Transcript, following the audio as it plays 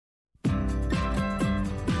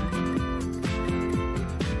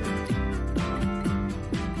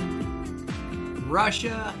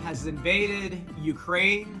Russia has invaded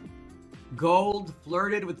Ukraine. Gold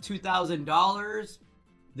flirted with $2,000,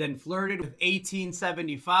 then flirted with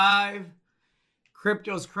 1875.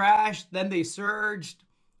 Cryptos crashed, then they surged.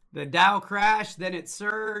 The Dow crashed, then it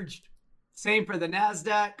surged. Same for the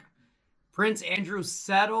NASDAQ. Prince Andrew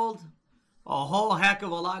settled. A whole heck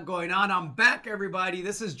of a lot going on. I'm back, everybody.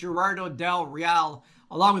 This is Gerardo Del Real,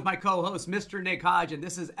 along with my co-host, Mr. Nick Hodge, and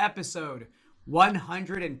this is episode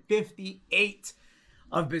 158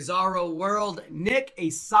 of Bizarro World. Nick, a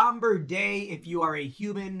somber day if you are a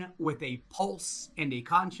human with a pulse and a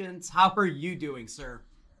conscience. How are you doing, sir?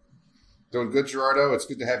 Doing good, Gerardo. It's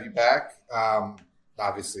good to have you back.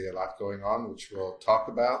 Obviously, a lot going on, which we'll talk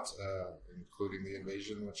about, including the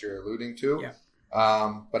invasion, which you're alluding to. Yeah.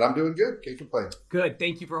 But I'm doing good. Can't complain. Good.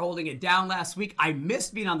 Thank you for holding it down last week. I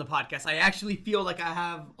missed being on the podcast. I actually feel like I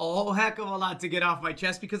have a whole heck of a lot to get off my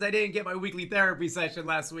chest because I didn't get my weekly therapy session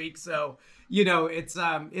last week. So, you know, it's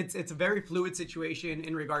a very fluid situation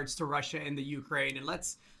in regards to Russia and the Ukraine. And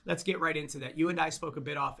let's get right into that. You and I spoke a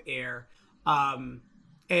bit off air.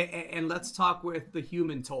 And let's talk with the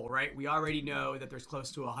human toll, right? We already know that there's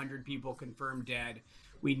close to 100 people confirmed dead.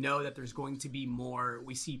 We know that there's going to be more.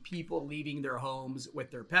 We see people leaving their homes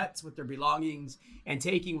with their pets, with their belongings, and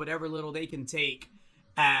taking whatever little they can take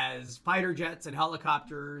as fighter jets and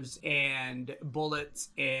helicopters and bullets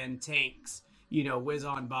and tanks, you know, whiz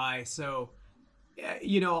on by. So,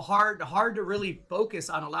 you know, hard to really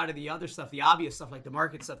focus on a lot of the other stuff, the obvious stuff like the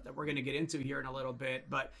market stuff that we're going to get into here in a little bit.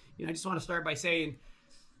 But, you know, I just want to start by saying,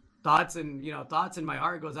 thoughts in my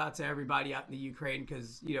heart goes out to everybody out in the Ukraine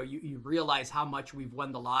because, you know, you realize how much we've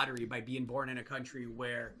won the lottery by being born in a country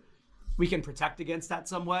where we can protect against that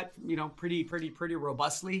somewhat, you know, pretty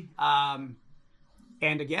robustly. And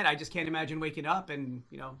again, I just can't imagine waking up and,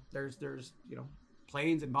 you know, there's, you know,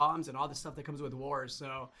 planes and bombs and all the stuff that comes with wars.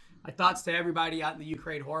 So my thoughts to everybody out in the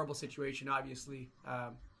Ukraine, horrible situation, obviously.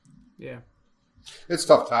 Yeah. It's a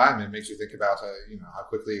tough time. It makes you think about, how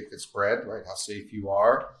quickly it could spread, right? How safe you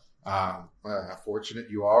are. How fortunate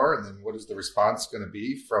you are, and then what is the response going to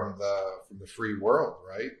be from the free world,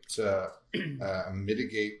 right? To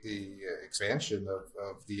mitigate the expansion of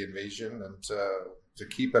the invasion and to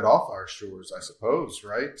keep it off our shores, I suppose,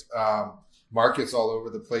 right? Markets all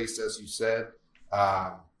over the place, as you said.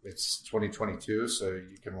 It's 2022, so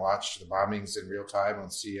you can watch the bombings in real time on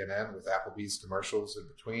CNN with Applebee's commercials in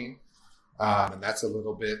between, and that's a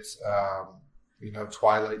little bit,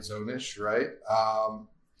 Twilight Zone-ish, right?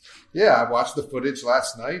 Yeah, I watched the footage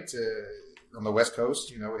last night on the West Coast.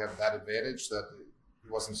 You know, we have that advantage that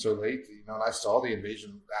it wasn't so late. You know, and I saw the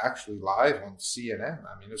invasion actually live on CNN.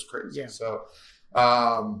 I mean, it was crazy. Yeah. So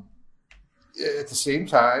at the same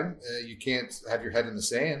time, you can't have your head in the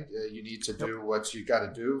sand. You need to do what you got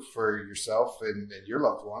to do for yourself and your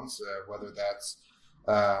loved ones, whether that's,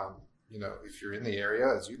 if you're in the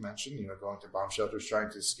area, as you mentioned, you know, going to bomb shelters trying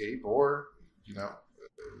to escape or,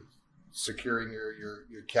 securing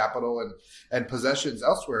your capital and possessions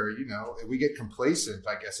elsewhere. You know, we get complacent,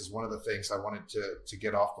 I guess, is one of the things I wanted to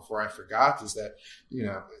get off before I forgot, is that, you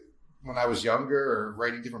know, when I was younger or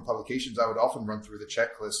writing different publications, I would often run through the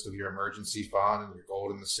checklist of your emergency fund and your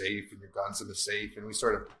gold in the safe and your guns in the safe. And we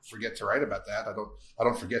sort of forget to write about that. I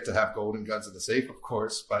don't forget to have gold and guns in the safe, of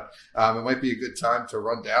course, but it might be a good time to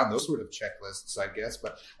run down those sort of checklists, I guess.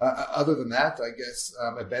 But other than that, I guess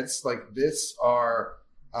events like this are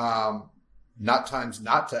not times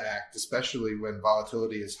not to act, especially when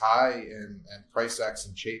volatility is high and price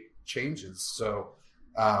action changes. So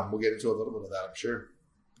we'll get into a little bit of that, I'm sure.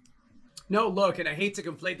 No, look, and I hate to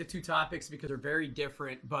conflate the two topics because they're very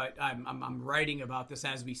different, but I'm writing about this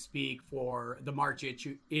as we speak for the March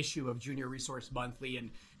issue of Junior Resource Monthly.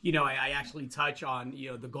 And, you know, I actually touch on,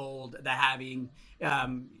 you know, the gold, the having,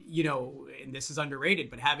 and this is underrated,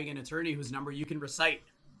 but having an attorney whose number you can recite,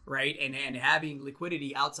 right? And having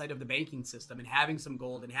liquidity outside of the banking system and having some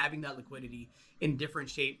gold and having that liquidity in different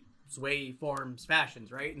shapes, way, forms, fashions,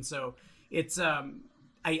 right? And so it's,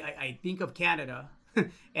 I think of Canada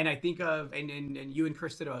and I think of, and you and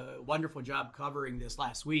Chris did a wonderful job covering this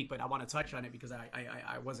last week, but I want to touch on it because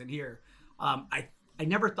I wasn't here. I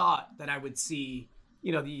never thought that I would see,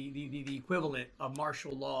 you know, the equivalent of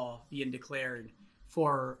martial law being declared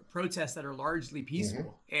for protests that are largely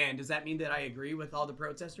peaceful. Mm-hmm. And does that mean that I agree with all the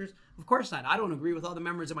protesters? Of course not. I don't agree with all the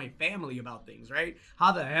members of my family about things, right?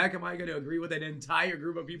 How the heck am I going to agree with an entire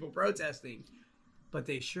group of people protesting? But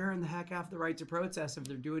they sure in the heck have the right to protest if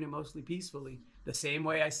they're doing it mostly peacefully. The same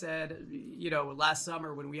way I said, you know, last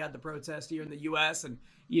summer when we had the protest here in the U.S. and,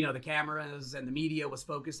 you know, the cameras and the media was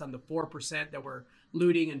focused on the 4% that were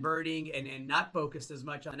looting and burning and not focused as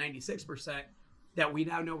much on 96%. that we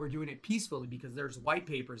now know we're doing it peacefully because there's white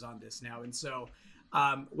papers on this now. And so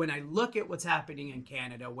when I look at what's happening in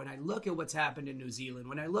Canada, when I look at what's happened in New Zealand,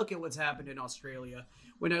 when I look at what's happened in Australia,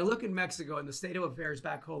 when I look at Mexico and the state of affairs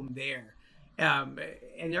back home there, and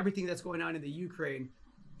everything that's going on in the Ukraine,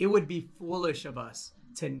 it would be foolish of us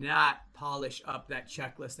to not polish up that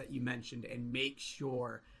checklist that you mentioned and make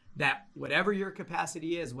sure that whatever your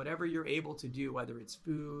capacity is, whatever you're able to do, whether it's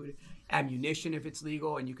food, ammunition if it's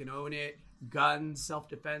legal and you can own it, guns,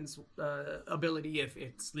 self-defense ability if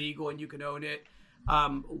it's legal and you can own it,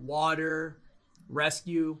 water,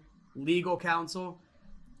 rescue, legal counsel.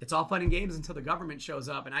 It's all fun and games until the government shows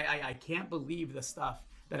up. And I can't believe the stuff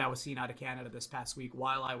that I was seeing out of Canada this past week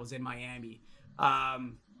while I was in Miami.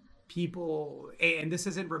 People, and this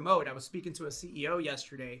isn't remote. I was speaking to a CEO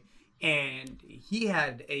yesterday, and he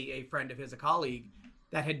had a friend of his, a colleague,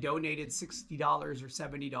 that had donated $60 or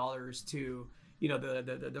 $70 to,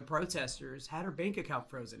 the protesters, had her bank account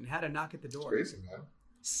frozen, had a knock at the door. It's crazy, man.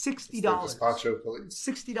 $60. Gazpacho police.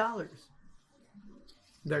 $60.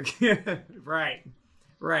 They're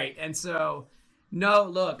right. And so, no,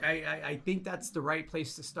 look, I think that's the right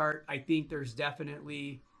place to start. I think there's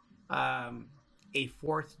definitely a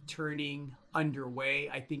fourth turning underway.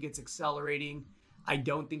 I think it's accelerating. I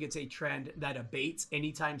don't think it's a trend that abates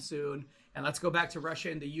anytime soon. And let's go back to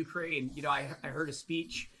Russia and the Ukraine. I heard a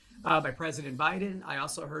speech by President Biden. I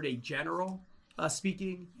also heard a general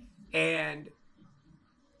speaking. And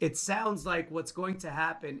it sounds like what's going to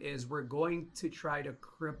happen is we're going to try to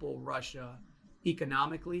cripple Russia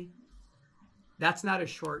economically. That's not a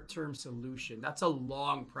short-term solution. That's a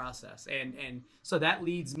long process. And so that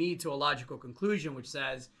leads me to a logical conclusion, which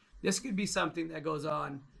says this could be something that goes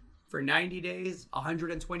on for 90 days,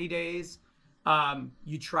 120 days.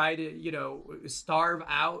 You try to, starve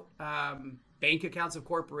out bank accounts of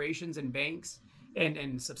corporations and banks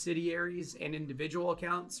and subsidiaries and individual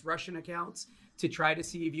accounts, Russian accounts, to try to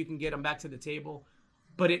see if you can get them back to the table.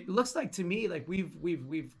 But it looks like to me like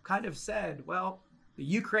we've kind of said, well, the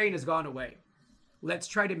Ukraine has gone away. Let's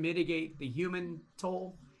try to mitigate the human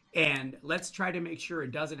toll, and let's try to make sure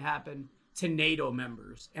it doesn't happen to NATO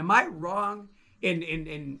members. Am I wrong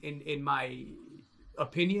in my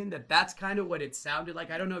opinion that that's kind of what it sounded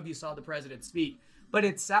like? I don't know if you saw the president speak, but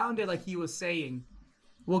it sounded like he was saying,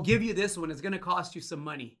 we'll give you this one. It's going to cost you some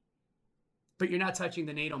money, but you're not touching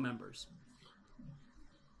the NATO members.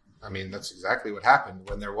 I mean, that's exactly what happened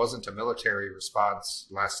when there wasn't a military response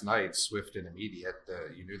last night, swift and immediate.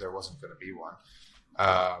 You knew there wasn't going to be one.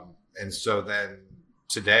 And so then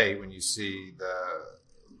today, when you see the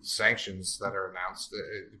sanctions that are announced,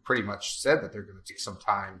 it pretty much said that they're going to take some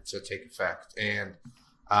time to take effect. And,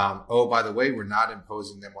 by the way, we're not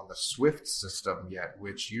imposing them on the SWIFT system yet,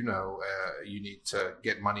 which, you need to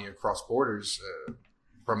get money across borders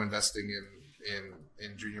from investing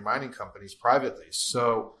in junior mining companies privately.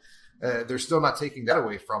 So they're still not taking that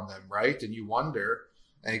away from them, right? And you wonder,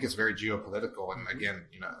 and it gets very geopolitical. And again,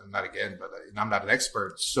 but I'm not an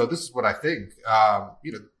expert. So this is what I think.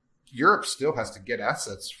 Europe still has to get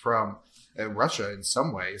assets from Russia in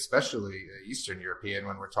some way, especially Eastern European,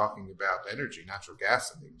 when we're talking about energy, natural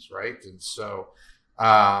gas and things, right? And so,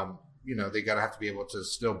 they got to have to be able to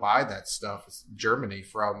still buy that stuff, Germany,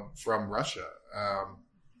 from Russia.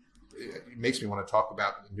 It makes me want to talk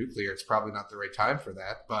about nuclear. It's probably not the right time for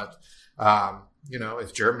that. But,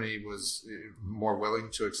 if Germany was more willing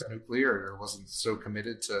to accept nuclear or wasn't so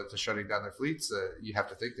committed to shutting down their fleets, you have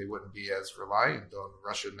to think they wouldn't be as reliant on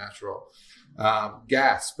Russian natural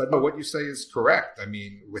gas. But no, what you say is correct. I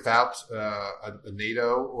mean, without a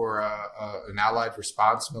NATO or an allied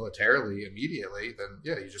response militarily immediately, then,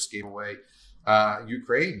 you just gave away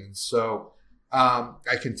Ukraine. And so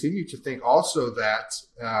I continue to think also that,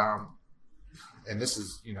 and this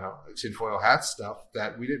is, tinfoil hat stuff,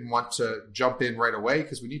 that we didn't want to jump in right away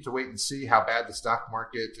because we need to wait and see how bad the stock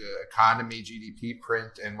market, economy, GDP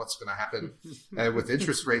print, and what's going to happen with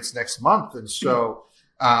interest rates next month. And so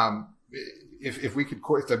if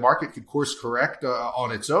the market could course correct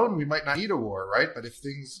on its own, we might not need a war, right? But if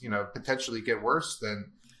things, potentially get worse,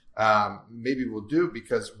 then maybe we'll do,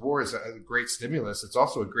 because war is a great stimulus. It's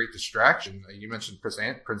also a great distraction. You mentioned Prince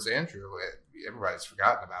Andrew. Everybody's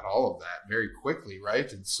forgotten about all of that very quickly,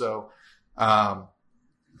 right? And so,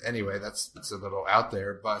 anyway, that's a little out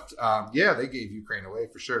there, but they gave Ukraine away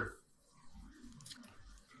for sure.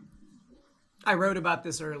 I wrote about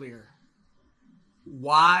this earlier.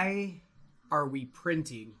 Why are we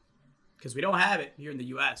printing? Because we don't have it here in the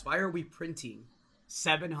U.S. Why are we printing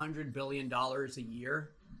 $700 billion a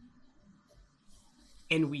year?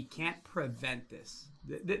 And we can't prevent this.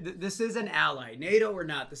 This is an ally, NATO or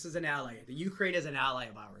not. This is an ally. The Ukraine is an ally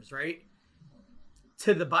of ours, right?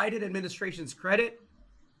 to the Biden administration's credit,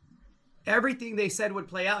 everything they said would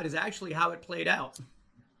play out is actually how it played out,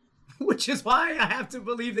 which is why I have to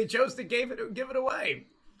believe they chose to give it away,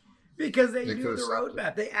 because they knew the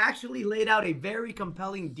roadmap. They actually laid out a very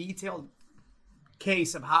compelling, detailed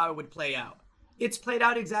case of how it would play out. It's played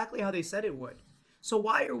out exactly how they said it would. So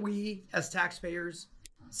why are we, as taxpayers,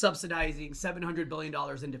 subsidizing $700 billion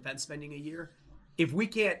in defense spending a year if we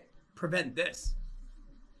can't prevent this?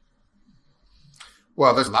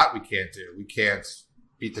 Well, there's a lot we can't do. We can't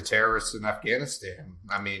beat the terrorists in Afghanistan.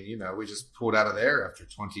 I mean, we just pulled out of there after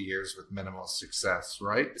 20 years with minimal success,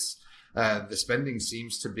 right? The spending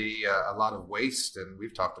seems to be a lot of waste, and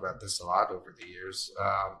we've talked about this a lot over the years,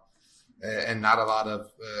 and not a lot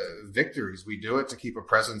of victories. We do it to keep a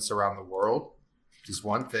presence around the world, which is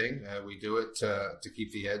one thing. We do it to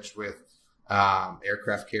keep the edge with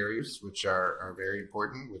aircraft carriers, which are very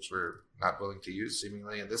important, which we're not willing to use,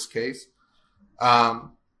 seemingly in this case.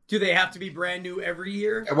 Do they have to be brand new every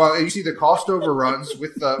year? Well, you see the cost overruns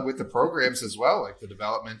with the programs as well, like the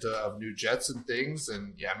development of new jets and things.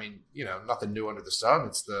 And yeah, I mean, nothing new under the sun.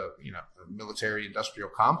 It's the military industrial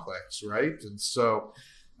complex, right? And so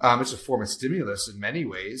it's a form of stimulus in many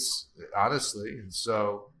ways, honestly. And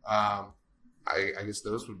so I guess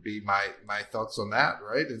those would be my thoughts on that,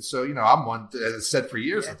 right? And so I'm one that has said for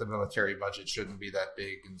years that the military budget shouldn't be that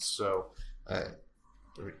big, and so I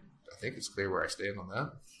think it's clear where I stand on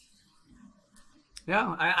that.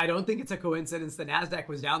 No, I don't think it's a coincidence. The NASDAQ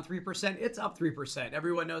was down 3%. It's up 3%.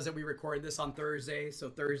 Everyone knows that we record this on Thursday. So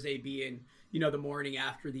Thursday being, the morning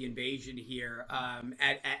after the invasion here.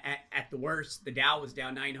 At the worst, the Dow was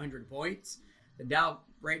down 900 points. The Dow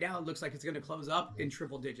right now, it looks like it's going to close up in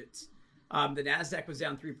triple digits. The NASDAQ was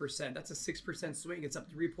down 3%. That's a 6% swing. It's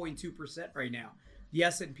up 3.2% right now. The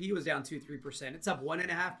S&P was down 2-3%. It's up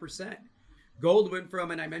 1.5%. Gold went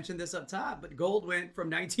from, and I mentioned this up top, but gold went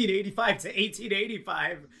from 1985 to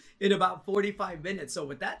 1885 in about 45 minutes. So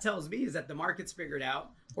what that tells me is that the market's figured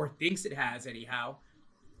out, or thinks it has anyhow,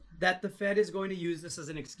 that the Fed is going to use this as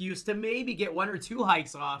an excuse to maybe get 1 or 2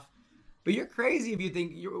 hikes off. But you're crazy if you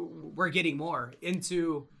think we're getting more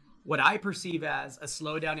into what I perceive as a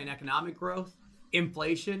slowdown in economic growth,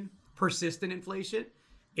 inflation, persistent inflation.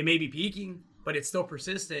 It may be peaking, but it's still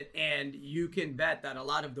persistent. And you can bet that a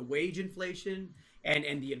lot of the wage inflation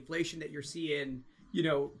and the inflation that you're seeing,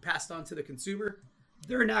 passed on to the consumer,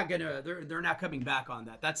 they're not coming back on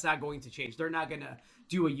that. That's not going to change. They're not going to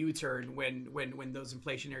do a U-turn when those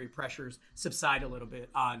inflationary pressures subside a little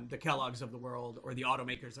bit on the Kellogg's of the world or the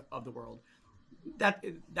automakers of the world.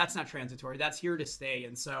 That's not transitory. That's here to stay.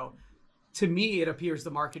 And so to me, it appears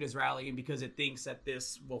the market is rallying because it thinks that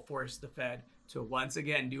this will force the Fed to once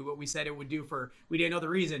again do what we said it would do we didn't know the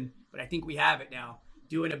reason, but I think we have it now.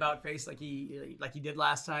 Do an about face like he did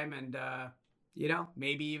last time, and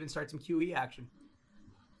maybe even start some QE action.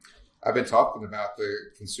 I've been talking about the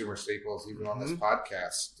consumer staples even on this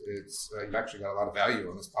podcast. It's you've actually got a lot of value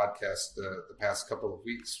on this podcast the past couple of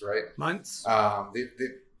weeks, right? Months.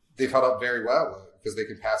 They've held up very well because they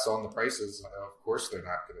can pass on the prices. Of course, they're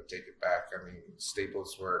not going to take it back. I mean,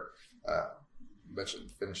 staples were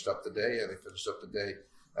finished up the day. Yeah, they finished up the day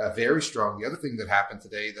very strong. The other thing that happened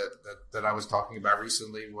today that I was talking about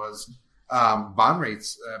recently was bond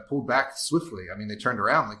rates pulled back swiftly. I mean, they turned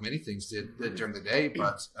around like many things did during the day,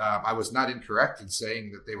 but I was not incorrect in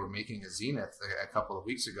saying that they were making a zenith a couple of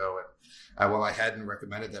weeks ago. And while I hadn't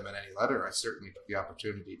recommended them in any letter, I certainly took the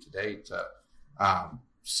opportunity today to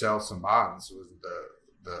sell some bonds when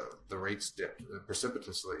the rates dipped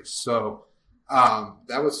precipitously. So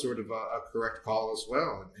that was sort of a correct call as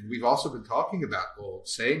well. And we've also been talking about gold,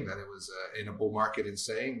 saying that it was in a bull market and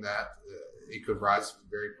saying that it could rise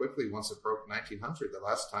very quickly once it broke 1900. The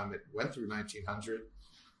last time it went through 1900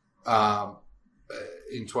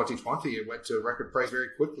 in 2020, it went to a record price very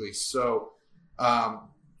quickly. So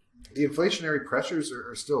the inflationary pressures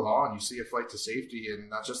are still on. You see a flight to safety in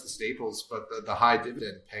not just the staples, but the high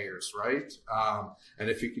dividend payers, right? And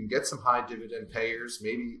if you can get some high dividend payers,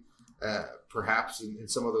 maybe perhaps in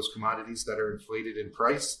some of those commodities that are inflated in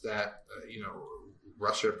price that,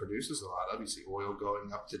 Russia produces a lot of. You see oil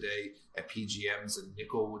going up today at PGMs, and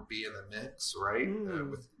nickel would be in the mix, right?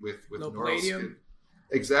 With palladium.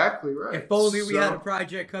 Exactly right. If only we had a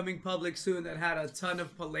project coming public soon that had a ton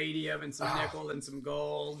of palladium and some nickel and some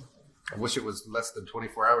gold. I wish it was less than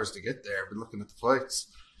 24 hours to get there. I've been looking at the flights.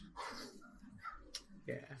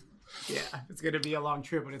 Yeah, it's going to be a long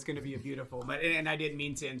trip, but it's going to be a beautiful. And I didn't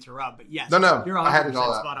mean to interrupt, but yes, no, you're 100%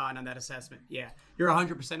 spot on that assessment. Yeah, you're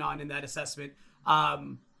 100% on in that assessment.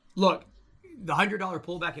 Look, the $100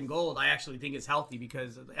 pullback in gold, I actually think is healthy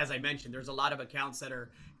because, as I mentioned, there's a lot of accounts that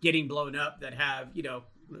are getting blown up that have,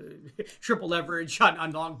 triple leverage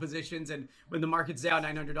on long positions. And when the market's down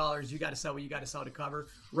 $900, you got to sell what you got to sell to cover.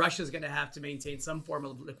 Russia's going to have to maintain some form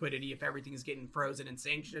of liquidity if everything is getting frozen and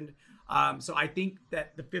sanctioned. So I think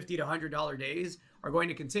that the $50 to $100 days are going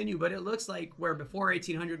to continue, but it looks like where before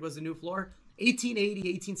 1800 was the new floor, 1880,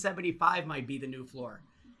 1875 might be the new floor.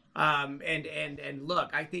 And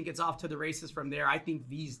look, I think it's off to the races from there. I think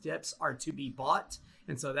these dips are to be bought.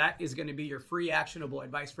 And so that is going to be your free actionable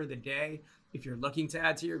advice for the day. If you're looking to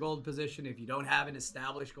add to your gold position, if you don't have an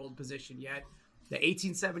established gold position yet, the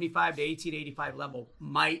 1875 to 1885 level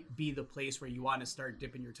might be the place where you want to start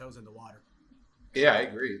dipping your toes in the water. Yeah, I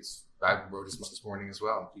agree. I wrote as much this morning as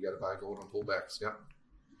well. You got to buy gold on pullbacks. Yep.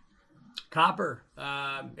 Copper.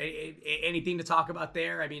 Anything to talk about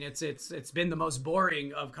there? I mean, it's been the most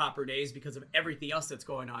boring of copper days because of everything else that's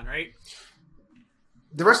going on, right?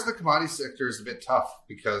 The rest of the commodity sector is a bit tough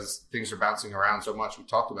because things are bouncing around so much. We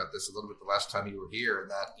talked about this a little bit the last time you were here,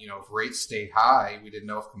 that, if rates stay high, we didn't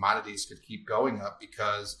know if commodities could keep going up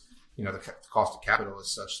because, the cost of capital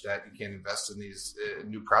is such that you can't invest in these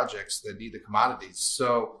new projects that need the commodities.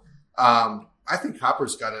 So I think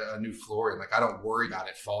copper's got a new floor, and I don't worry about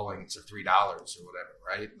it falling to $3 or whatever,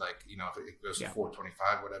 right? If it goes to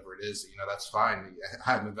 $4.25, whatever it is, that's fine.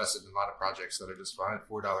 I've invested in a lot of projects that are just fine at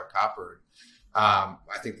 $4 copper. I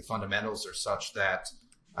think the fundamentals are such that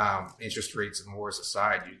interest rates and wars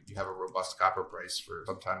aside, you have a robust copper price for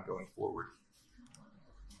some time going forward.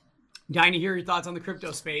 Dying to hear your thoughts on the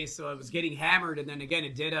crypto space. So it was getting hammered, and then again,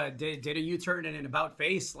 it did a U-turn and an about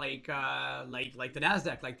face, like the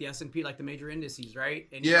Nasdaq, like the S&P, like the major indices, right?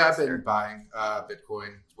 I've been buying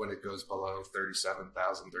Bitcoin when it goes below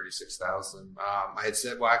 37,000, 36,000. I had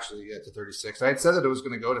said, to 36. I had said that it was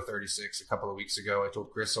going to go to 36 a couple of weeks ago. I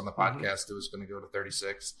told Chris on the podcast it was going to go to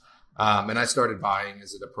 36. And I started buying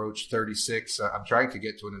as it approached 36. I'm trying to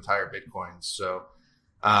get to an entire Bitcoin. So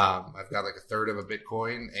I've got a third of a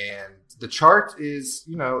Bitcoin, and the chart is,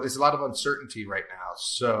 is a lot of uncertainty right now.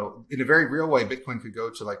 So in a very real way, Bitcoin could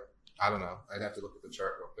go to I don't know. I'd have to look at the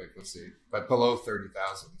chart real quick. Let's see, but below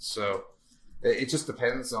 30,000. So it just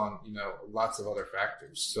depends on, lots of other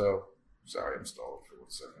factors. So sorry, I'm stalling for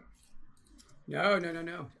 1 second.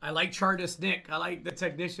 No. I like Chartist Nick. I like the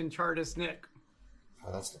technician Chartist Nick.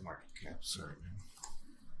 Oh, that's the market cap. Sorry, man.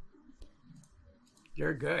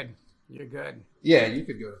 You're good. Yeah, you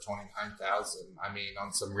could go to 29,000. I mean,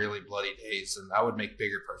 on some really bloody days, and I would make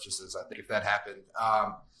bigger purchases, I think, if that happened.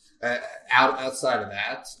 Outside of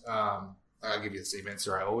that, I'll give you the same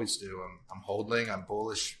answer I always do. I'm holding. I'm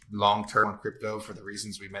bullish long term on crypto for the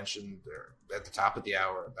reasons we mentioned at the top of the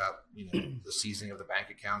hour about the seasoning of the bank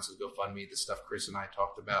accounts, the GoFundMe, the stuff Chris and I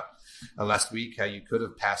talked about last week. How you could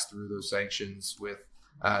have passed through those sanctions with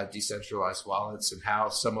decentralized wallets, and how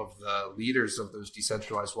some of the leaders of those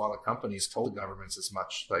decentralized wallet companies told governments as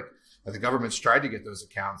much. The governments tried to get those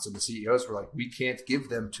accounts, and the CEOs were like, "We can't give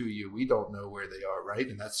them to you. We don't know where they are," right?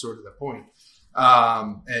 And that's sort of the point.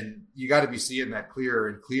 And you got to be seeing that clearer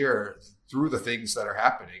and clearer through the things that are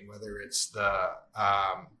happening, whether it's the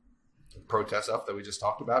protest stuff that we just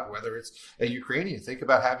talked about, whether it's a Ukrainian. Think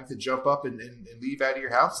about having to jump up and leave out of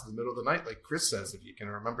your house in the middle of the night. Like Chris says, if you can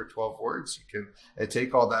remember 12 words, you can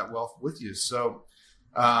take all that wealth with you. So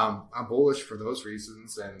I'm bullish for those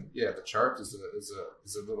reasons. And yeah, the chart is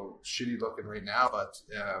a little shitty looking right now, but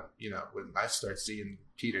when I start seeing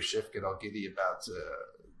Peter Schiff get all giddy about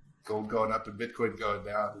gold going up and Bitcoin going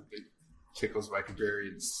down, it tickles my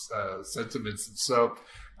contrarian sentiments. And so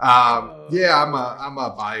I'm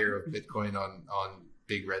a buyer of Bitcoin on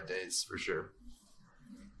big red days for sure.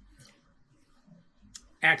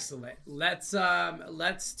 Excellent. Let's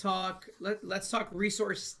talk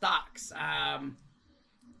resource stocks.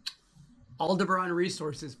 Aldebaran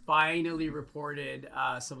Resources finally reported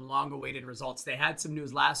some long-awaited results. They had some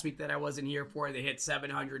news last week that I wasn't here for. They hit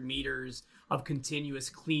 700 meters of continuous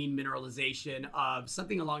clean mineralization of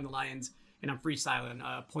something along the lines, and I'm freestyling,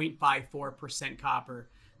 0.54% copper.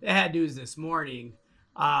 They had news this morning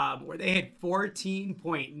where they hit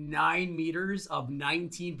 14.9 meters of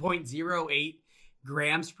 19.08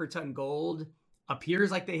 grams per ton gold. Appears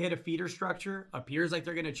like they hit a feeder structure. Appears like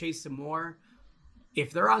they're going to chase some more.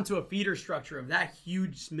 If they're onto a feeder structure of that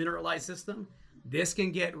huge mineralized system, this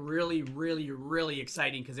can get really, really, really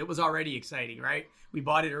exciting, because it was already exciting, right? We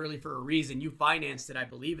bought it early for a reason. You financed it, I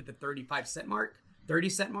believe, at the 35-cent mark,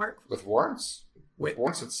 30-cent mark. With warrants? With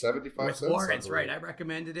warrants at 75 cents. With warrants, right. I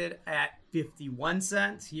recommended it at 51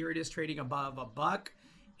 cents. Here it is trading above $1.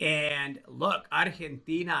 And look,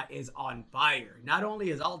 Argentina is on fire. Not only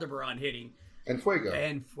is Aldebaran hitting, And Fuego.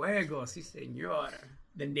 And Fuego, si senor.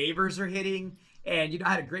 The neighbors are hitting. And, I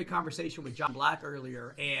had a great conversation with John Black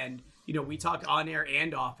earlier. And, we talked on air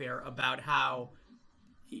and off air about how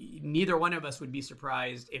neither one of us would be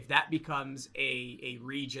surprised if that becomes a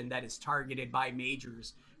region that is targeted by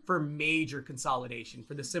majors for major consolidation,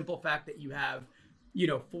 for the simple fact that you have,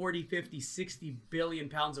 40, 50, 60 billion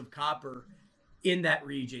pounds of copper in that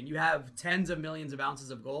region. You have tens of millions of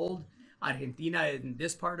ounces of gold. Argentina, in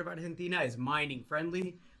this part of Argentina, is mining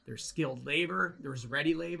friendly. There's skilled labor. There's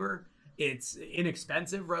ready labor. It's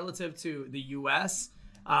inexpensive relative to the U.S.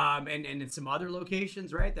 And in some other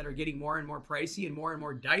locations, right, that are getting more and more pricey and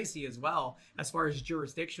more dicey as well as far as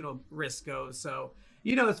jurisdictional risk goes. So,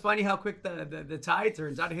 it's funny how quick the tide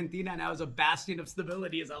turns. Argentina now is a bastion of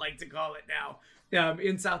stability, as I like to call it now,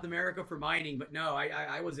 in South America for mining. But no,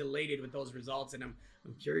 I was elated with those results, and I'm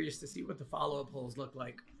curious to see what the follow-up holes look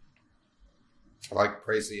like. I like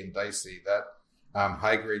pricey and dicey. That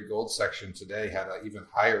high-grade gold section today had an even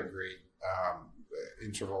higher grade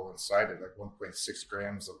interval inside it, like 1.6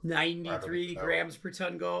 grams of 93 grams per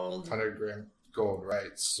ton gold, 100 gram gold,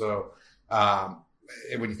 right? So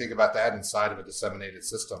when you think about that inside of a disseminated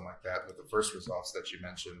system like that, with the first results that you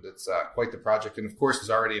mentioned, it's quite the project. And of course, there's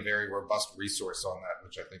already a very robust resource on that,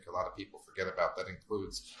 which I think a lot of people forget about. That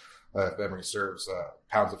includes, if memory serves,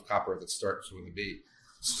 pounds of copper that starts with a B.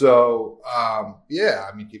 So,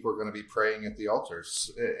 people are going to be praying at the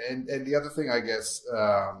altars. And the other thing, I guess,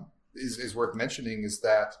 is worth mentioning is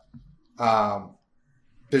that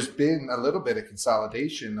there's been a little bit of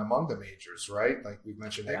consolidation among the majors, right? Like we've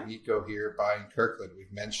mentioned Agnico here buying Kirkland.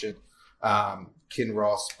 We've mentioned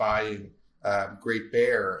Kinross buying Great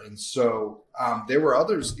Bear. And so there were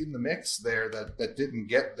others in the mix there that didn't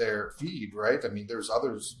get their feed, right? I mean, there's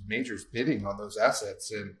others majors bidding on those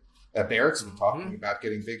assets, and Barrick's been talking about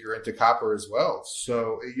getting bigger into copper as well.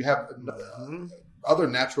 So you have other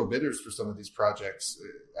natural bidders for some of these projects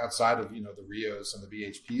outside of, the Rios and the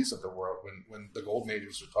BHPs of the world, when the gold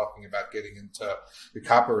majors are talking about getting into the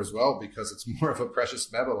copper as well, because it's more of a precious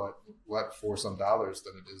metal at $4 some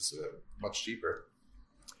than it is much cheaper.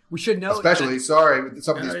 We should know, especially with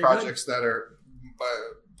some of these projects that are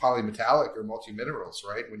polymetallic or multi-minerals,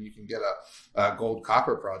 right? When you can get a gold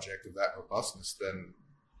copper project of that robustness, then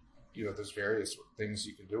there's various things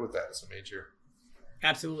you can do with that as a major.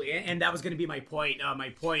 Absolutely. And that was going to be my point. My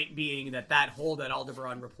point being that hole that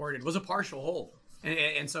Aldebaran reported was a partial hole.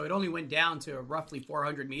 And so it only went down to roughly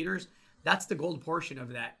 400 meters. That's the gold portion of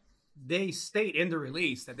that. They state in the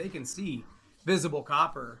release that they can see visible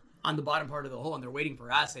copper on the bottom part of the hole, and they're waiting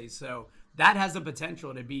for assays. So that has the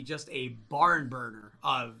potential to be just a barn burner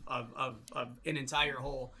of an entire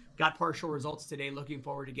hole. Got partial results today. Looking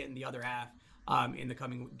forward to getting the other half in the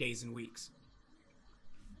coming days and weeks.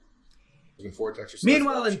 Looking forward to exercise.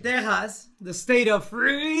 Meanwhile, in Texas, the state of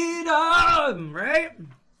freedom, right?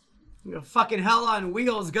 Fucking hell on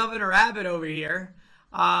wheels, Governor Abbott over here,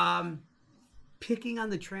 picking on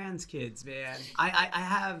the trans kids, man.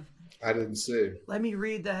 I didn't see. Let me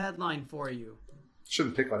read the headline for you.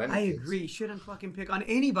 Shouldn't pick on any I kids. agree. Shouldn't fucking pick on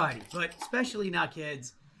anybody, but especially not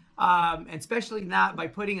kids, and especially not by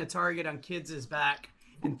putting a target on kids' back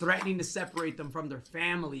and threatening to separate them from their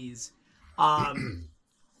families.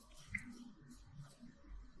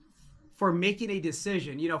 For making a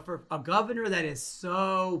decision, for a governor that is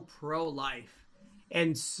so pro-life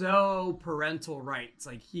and so parental rights.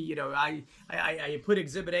 Like I put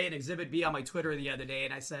Exhibit A and Exhibit B on my Twitter the other day,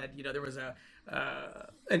 and I said, there was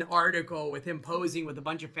an article with him posing with a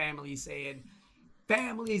bunch of families saying,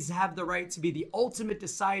 families have the right to be the ultimate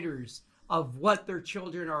deciders of what their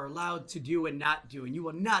children are allowed to do and not do, and you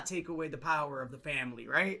will not take away the power of the family,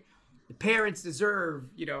 right? The parents deserve,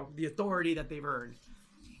 the authority that they've earned.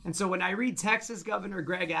 And so when I read Texas Governor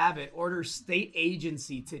Greg Abbott orders state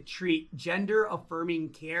agency to treat gender-affirming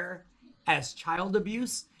care as child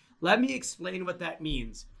abuse, let me explain what that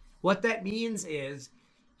means. What that means is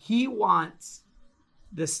he wants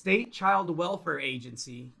the state child welfare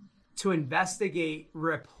agency to investigate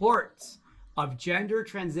reports of gender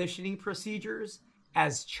transitioning procedures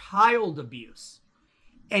as child abuse.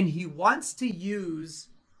 And he wants to use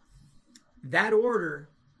that order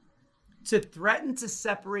to threaten to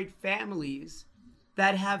separate families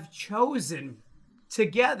that have chosen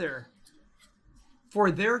together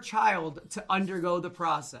for their child to undergo the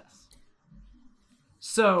process.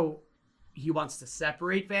 So he wants to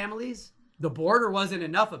separate families. The border wasn't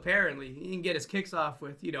enough, apparently. He didn't get his kicks off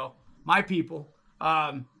with, my people.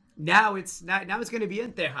 Now it's going to be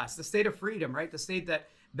in Texas, the state of freedom, right? The state that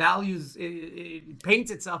values, it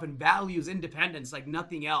paints itself and values independence like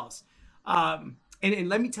nothing else. And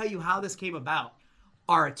let me tell you how this came about.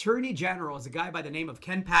 Our attorney general is a guy by the name of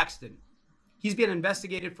Ken Paxton. He's being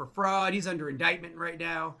investigated for fraud. He's under indictment right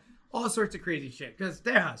now. All sorts of crazy shit. Because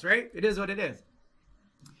Tejas, right? It is what it is.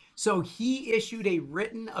 So he issued a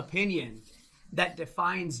written opinion that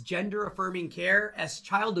defines gender-affirming care as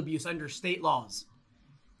child abuse under state laws.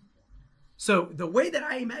 So the way that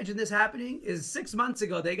I imagine this happening is 6 months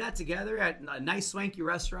ago, they got together at a nice swanky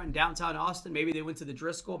restaurant in downtown Austin. Maybe they went to the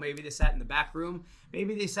Driscoll. Maybe they sat in the back room.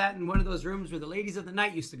 Maybe they sat in one of those rooms where the ladies of the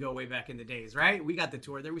night used to go way back in the days, right? We got the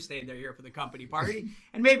tour there. We stayed there here for the company party.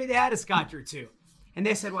 And maybe they had a scotch or two. And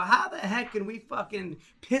they said, well, how the heck can we fucking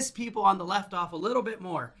piss people on the left off a little bit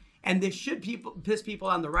more? And this should piss people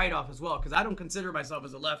on the right off as well, because I don't consider myself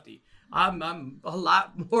as a lefty. I'm a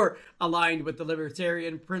lot more aligned with the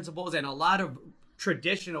libertarian principles and a lot of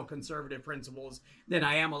traditional conservative principles than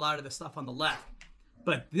I am a lot of the stuff on the left.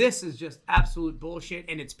 But this is just absolute bullshit,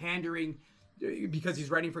 and it's pandering because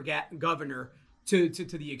he's running for governor to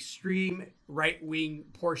the extreme right-wing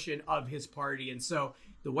portion of his party. And so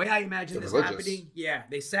the way I imagine this happening,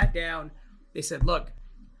 they sat down, they said, look,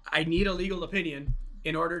 I need a legal opinion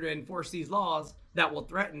in order to enforce these laws that will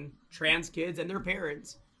threaten trans kids and their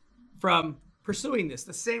parents from pursuing this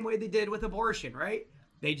the same way they did with abortion, right?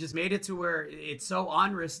 They just made it to where it's so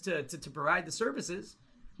onerous to provide the services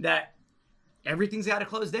that everything's got to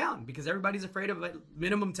close down because everybody's afraid of a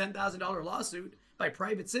minimum $10,000 lawsuit by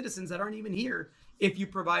private citizens that aren't even here if you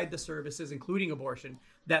provide the services, including abortion,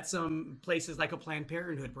 that some places like a Planned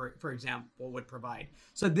Parenthood, for example, would provide.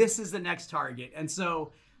 So this is the next target. And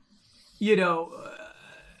so, you know,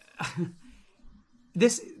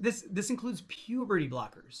 this includes puberty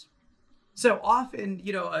blockers. So often,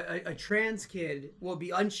 you know, a trans kid will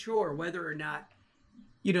be unsure whether or not,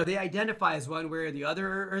 you know, they identify as one way or the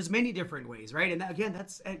other, or as many different ways, right? And again,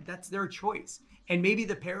 that's their choice. And maybe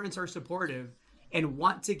the parents are supportive and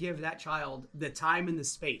want to give that child the time and the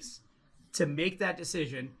space to make that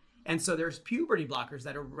decision. And so there's puberty blockers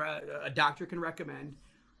that a doctor can recommend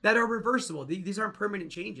that are reversible. These aren't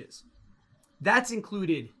permanent changes. That's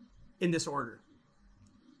included in this order.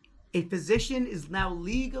 A physician is now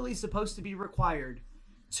legally supposed to be required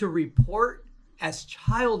to report as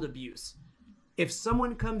child abuse if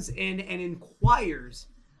someone comes in and inquires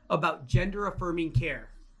about gender-affirming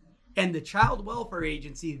care. And the Child Welfare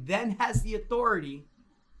Agency then has the authority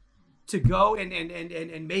to go and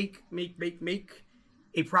make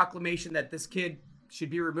a proclamation that this kid should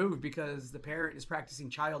be removed because the parent is practicing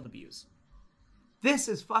child abuse. This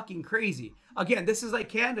is fucking crazy. Again, this is like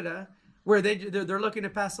Canada, where they're looking to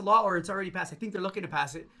pass a law, or it's already passed. I think they're looking to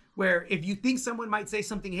pass it, where if you think someone might say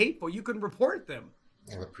something hateful, you can report them.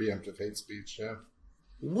 And the preemptive hate speech, yeah.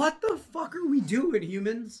 What the fuck are we doing,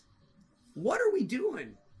 humans? What are we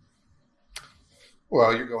doing?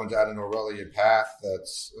 Well, you're going down an Orwellian path.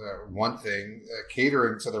 That's one thing.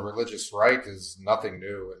 Catering to the religious right is nothing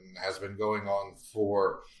new and has been going on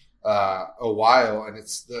for a while. And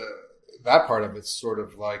it's that part of it's sort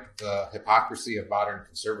of like the hypocrisy of modern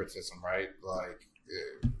conservatism, right? Like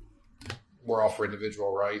we're all for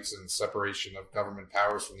individual rights and separation of government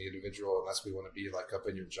powers from the individual, unless we want to be like up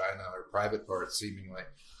in your vagina or private parts, seemingly.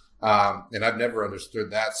 And I've never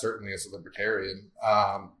understood that, certainly as a libertarian.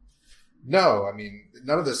 No, I mean,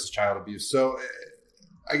 none of this is child abuse. So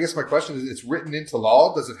I guess my question is, it's written into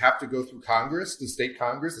law. Does it have to go through Congress, the state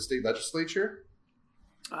legislature?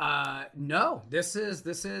 No, this is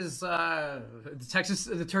the Texas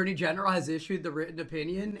Attorney General has issued the written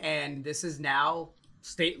opinion, and this is now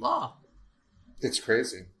state law. It's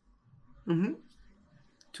crazy. Mm-hmm.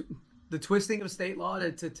 The twisting of state law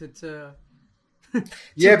to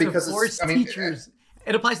yeah, to because force teachers.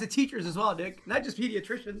 It applies to teachers as well, Nick, not just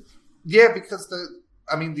pediatricians. Yeah, because the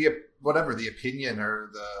opinion or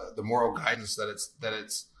the moral guidance that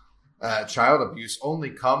it's child abuse only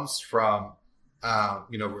comes from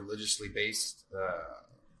religiously based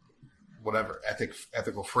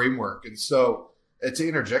ethical framework, and so to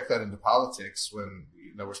interject that into politics when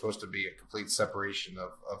we're supposed to be a complete separation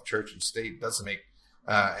of church and state doesn't make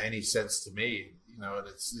any sense to me.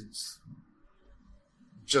 It's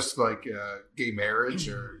just like gay marriage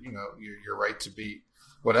or your right to be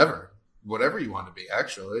whatever you want to be.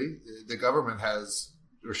 Actually, the government has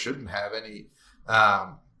or shouldn't have any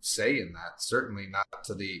say in that. Certainly not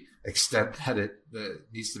to the extent that it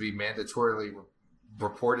needs to be mandatorily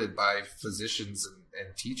reported by physicians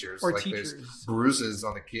and teachers, or like teachers. There's bruises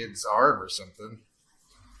on a kid's arm or something.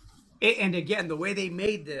 And again, the way they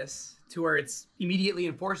made this to where it's immediately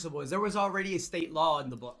enforceable is there was already a state law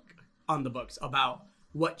on the books about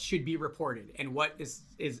what should be reported and what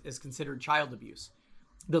is considered child abuse.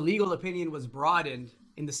 The legal opinion was broadened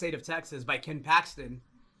in the state of Texas by Ken Paxton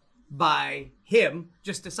by him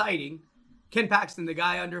just deciding Ken Paxton, the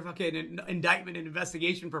guy under fucking indictment and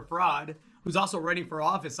investigation for fraud, who's also running for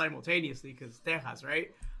office simultaneously because Texas,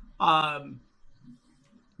 right?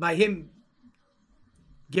 By him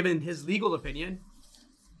giving his legal opinion,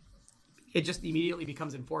 it just immediately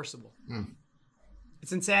becomes enforceable.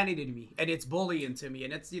 It's insanity to me, and it's bullying to me,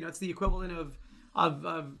 and it's it's the equivalent of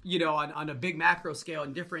on a big macro scale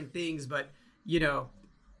and different things. But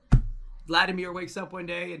Vladimir wakes up one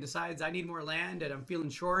day and decides, I need more land and I'm feeling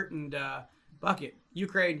short, and fuck it,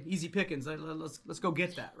 Ukraine, easy pickings. Let's go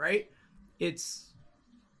get that, right? It's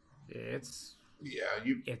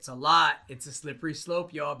a lot. It's a slippery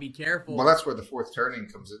slope, y'all. Be careful. Well, that's where the fourth turning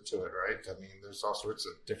comes into it, right? I mean, there's all sorts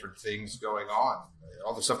of different things going on.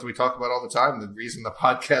 All the stuff that we talk about all the time, the reason the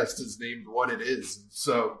podcast is named what it is.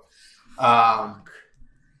 So,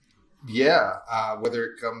 whether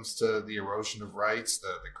it comes to the erosion of rights,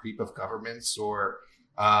 the creep of governments, or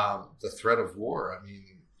the threat of war, I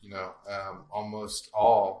mean, almost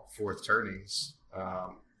all fourth turnings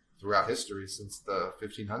throughout history since the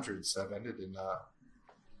 1500s have ended in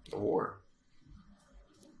a war.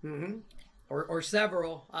 Mm-hmm. Or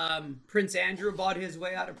several. Prince Andrew bought his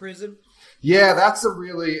way out of prison. Yeah, that's a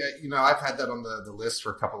really, I've had that on the list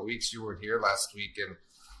for a couple of weeks. You weren't here last week, and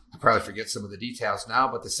I probably forget some of the details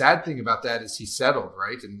now. But the sad thing about that is he settled,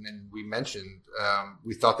 right? And we mentioned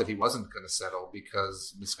we thought that he wasn't going to settle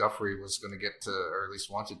because Miscoffrey was going to get to, or at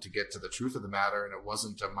least wanted to get to the truth of the matter, and it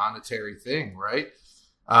wasn't a monetary thing, right?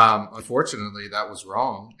 Unfortunately, that was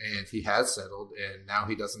wrong, and he has settled, and now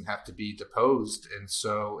he doesn't have to be deposed. And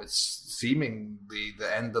so it's seemingly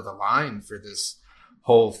the end of the line for this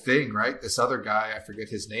whole thing, right? This other guy, I forget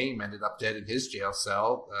his name, ended up dead in his jail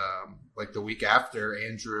cell, like the week after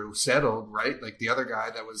Andrew settled, right? Like the other guy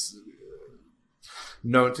that was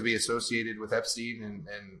known to be associated with Epstein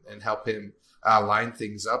and help him line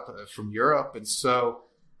things up from Europe. And so,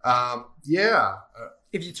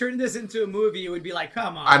 if you turn this into a movie, it would be like,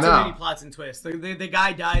 come on, I know. Too many plots and twists. The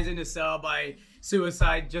guy dies in a cell by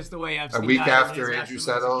suicide, just the way Epstein a week died after Andrew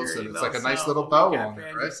settles, and it's like a nice little bow on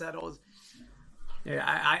it, right? Settles. Yeah,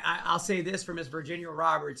 I'll say this for Miss Virginia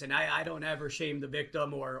Roberts, and I don't ever shame the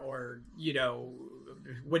victim or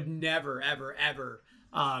would never, ever, ever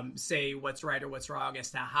say what's right or what's wrong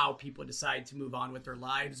as to how people decide to move on with their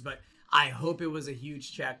lives. But I hope it was a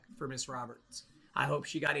huge check for Miss Roberts. I hope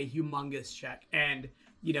she got a humongous check. And,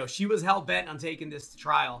 she was hell-bent on taking this to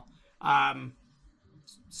trial.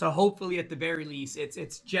 So hopefully, at the very least,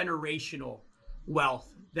 it's generational wealth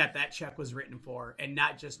that check was written for, and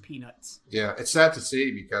not just peanuts. Yeah, it's sad to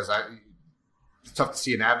see because it's tough to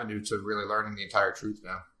see an avenue to really learning the entire truth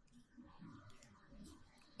now.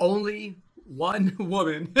 Only one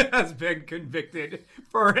woman has been convicted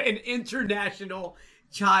for an international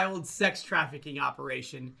child sex trafficking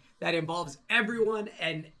operation that involves everyone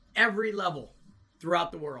and every level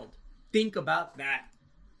throughout the world. Think about that.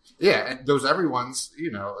 Yeah, and those everyone's,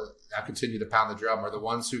 I continue to pound the drum, are the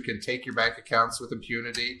ones who can take your bank accounts with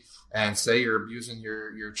impunity and say you're abusing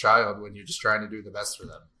your child when you're just trying to do the best for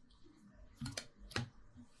them.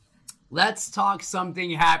 Let's talk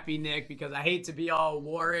something happy, Nick, because I hate to be all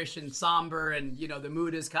warish and somber, and the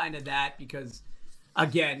mood is kind of that because,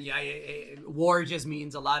 again, war just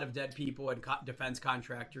means a lot of dead people and defense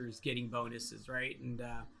contractors getting bonuses, right? And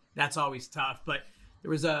that's always tough. But there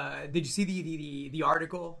was did you see the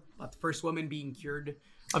article about the first woman being cured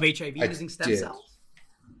of HIV using stem cells?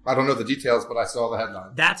 I don't know the details, but I saw the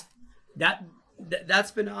headline.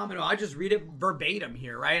 That's phenomenal. I just read it verbatim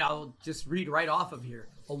here, right? I'll just read right off of here.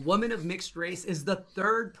 A woman of mixed race is the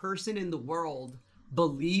third person in the world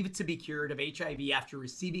believed to be cured of HIV after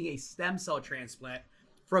receiving a stem cell transplant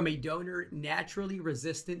from a donor naturally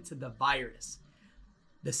resistant to the virus.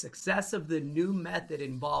 The success of the new method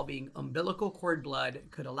involving umbilical cord blood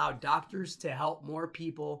could allow doctors to help more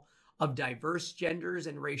people of diverse genders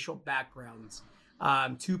and racial backgrounds.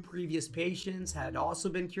 2 previous patients had also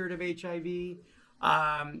been cured of HIV.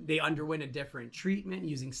 They underwent a different treatment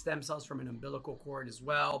using stem cells from an umbilical cord as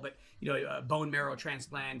well, but a bone marrow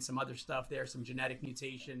transplant, some other stuff there, some genetic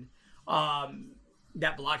mutation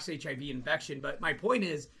that blocks HIV infection. But my point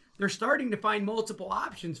is, they're starting to find multiple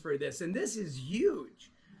options for this, and this is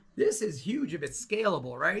huge. This is huge if it's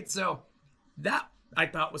scalable, right? So that I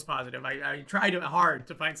thought was positive. I tried hard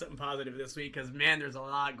to find something positive this week because, man, there's a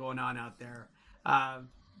lot going on out there.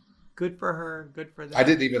 Good for her. Good for them. I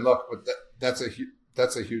didn't even look, but that's a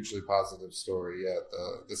hugely positive story. Yeah,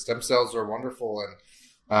 the stem cells are wonderful, and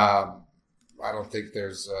I don't think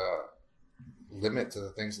there's limit to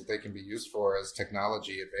the things that they can be used for as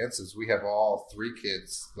technology advances. We have all 3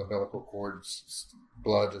 kids, the umbilical cords,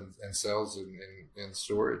 blood, and cells in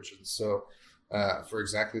storage. And so for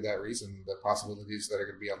exactly that reason, the possibilities that are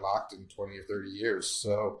going to be unlocked in 20 or 30 years.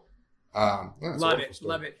 So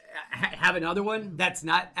love it. Have another one that's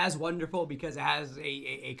not as wonderful because it has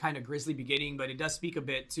a kind of grisly beginning, but it does speak a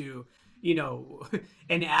bit to,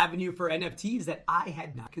 an avenue for NFTs that I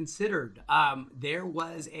had not considered. There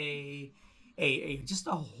was a just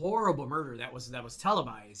a horrible murder that was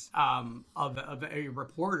televised of a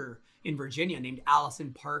reporter in Virginia named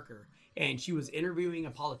Allison Parker, and she was interviewing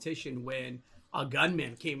a politician when a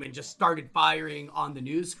gunman came and just started firing on the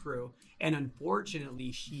news crew, and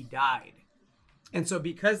unfortunately she died. And so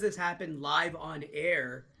because this happened live on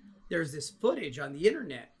air, there's this footage on the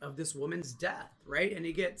internet of this woman's death, right? And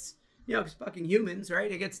it gets, it's fucking humans,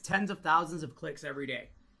 right? It gets tens of thousands of clicks every day.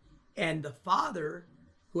 And the father,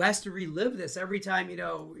 who has to relive this every time,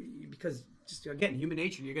 because just, again, human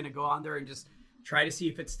nature, you're going to go on there and just try to see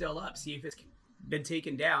if it's still up, see if it's been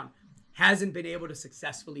taken down, hasn't been able to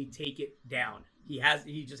successfully take it down.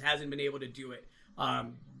 He just hasn't been able to do it.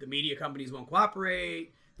 The media companies won't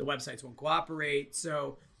cooperate. The websites won't cooperate.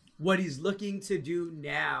 So what he's looking to do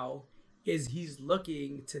now is he's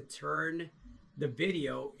looking to turn the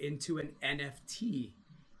video into an NFT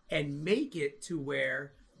and make it to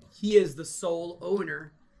where he is the sole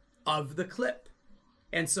owner of the clip.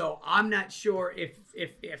 And so I'm not sure if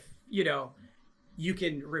you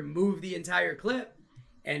can remove the entire clip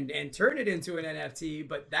and turn it into an NFT,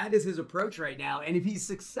 but that is his approach right now. And if he's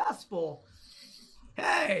successful,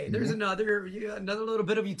 hey, there's another little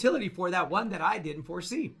bit of utility for that one that I didn't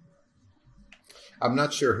foresee. I'm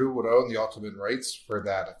not sure who would own the ultimate rights for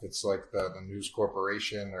that. If it's like the News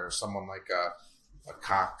Corporation or someone like a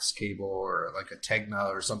Cox Cable or like a Tegna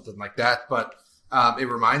or something like that. But it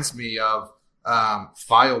reminds me of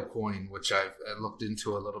Filecoin, which I've looked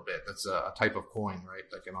into a little bit. That's a type of coin, right?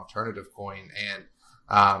 Like an alternative coin.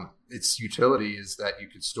 And its utility is that you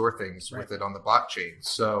could store things with it on the blockchain.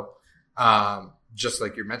 So just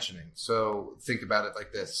like you're mentioning. So think about it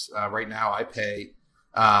like this. Right now I pay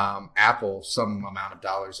Apple some amount of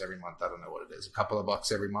dollars every month. I don't know what it is, a couple of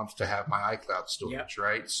bucks every month to have my iCloud storage,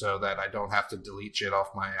 right? So that I don't have to delete shit off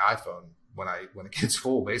my iPhone when it gets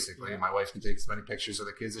full, basically. And my wife can take as many pictures of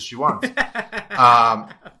the kids as she wants.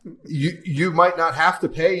 You might not have to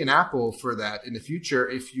pay an Apple for that in the future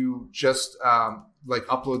if you just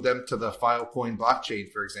upload them to the Filecoin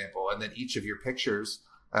blockchain, for example, and then each of your pictures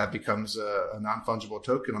becomes a non-fungible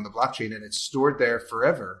token on the blockchain, and it's stored there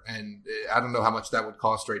forever. And I don't know how much that would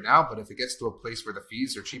cost right now, but if it gets to a place where the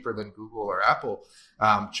fees are cheaper than Google or Apple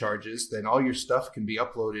charges, then all your stuff can be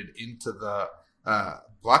uploaded into the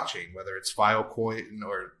blockchain, whether it's Filecoin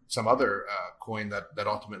or some other coin that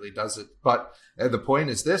ultimately does it. But the point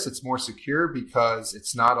is this: it's more secure because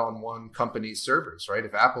it's not on one company's servers, right?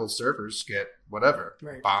 If Apple's servers get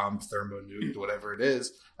bombed, thermonuked, whatever it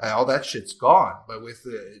is, all that shit's gone. But with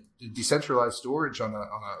the decentralized storage on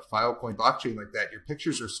a Filecoin blockchain like that, your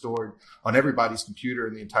pictures are stored on everybody's computer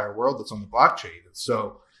in the entire world that's on the blockchain. And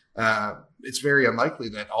so it's very unlikely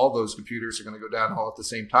that all those computers are going to go down all at the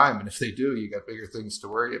same time. And if they do, you got bigger things to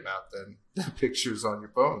worry about than the pictures on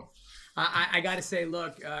your phone. I got to say,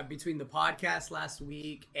 look, between the podcast last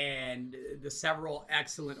week and the several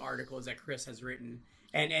excellent articles that Chris has written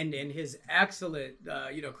and his excellent,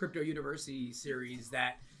 Crypto University series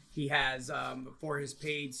that he has for his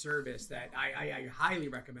paid service that I highly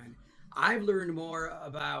recommend. I've learned more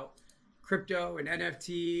about crypto and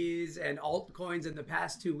NFTs and altcoins in the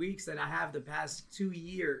past 2 weeks than I have the past 2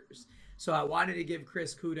 years. So I wanted to give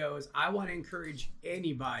Chris kudos. I want to encourage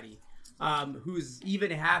anybody who's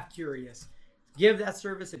even half curious, give that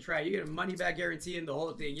service a try. You get a money back guarantee and the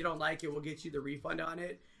whole thing. You don't like it, we'll get you the refund on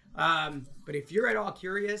it. But if you're at all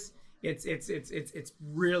curious, it's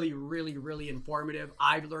really, really, really informative.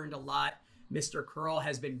 I've learned a lot. Mr. Curl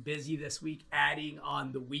has been busy this week adding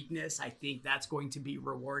on the weakness. I think that's going to be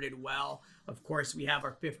rewarded well. Of course, we have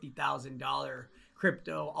our $50,000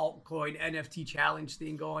 crypto altcoin NFT challenge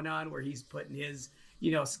thing going on where he's putting his,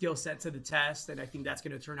 skill set to the test. And I think that's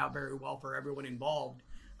going to turn out very well for everyone involved.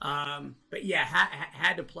 But yeah,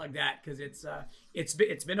 had to plug that because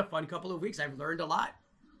it's been a fun couple of weeks. I've learned a lot.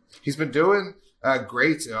 He's been doing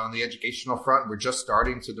great on the educational front. We're just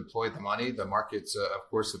starting to deploy the money. The markets, of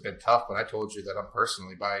course, have been tough, but I told you that I'm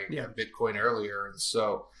personally buying Bitcoin earlier. And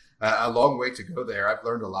so a long way to go there. I've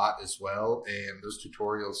learned a lot as well, and those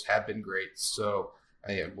tutorials have been great. So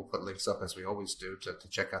we'll put links up as we always do to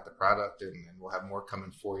check out the product, and we'll have more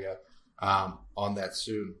coming for you on that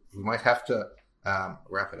soon. We might have to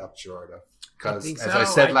wrap it up, Gerardo. Because think as so. I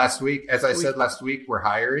said last week, we're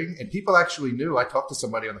hiring, and people actually knew. I talked to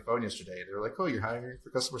somebody on the phone yesterday. They were like, "Oh, you're hiring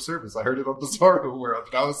for customer service." I heard it on Bizarro World,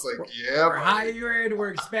 and I was like, "Yeah, we're hiring,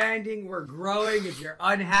 we're expanding, we're growing. If you're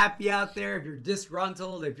unhappy out there, if you're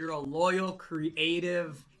disgruntled, if you're a loyal,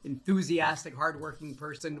 creative, enthusiastic, hardworking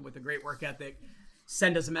person with a great work ethic,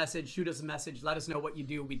 send us a message, shoot us a message, let us know what you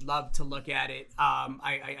do. We'd love to look at it.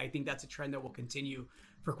 I think that's a trend that will continue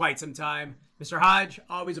for quite some time. Mr. Hodge,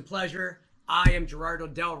 always a pleasure. I am Gerardo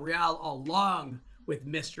Del Real, along with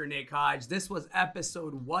Mr. Nick Hodge. This was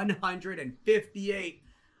episode 158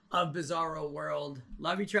 of Bizarro World.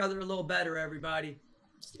 Love each other a little better, everybody.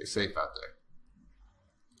 Stay safe out there.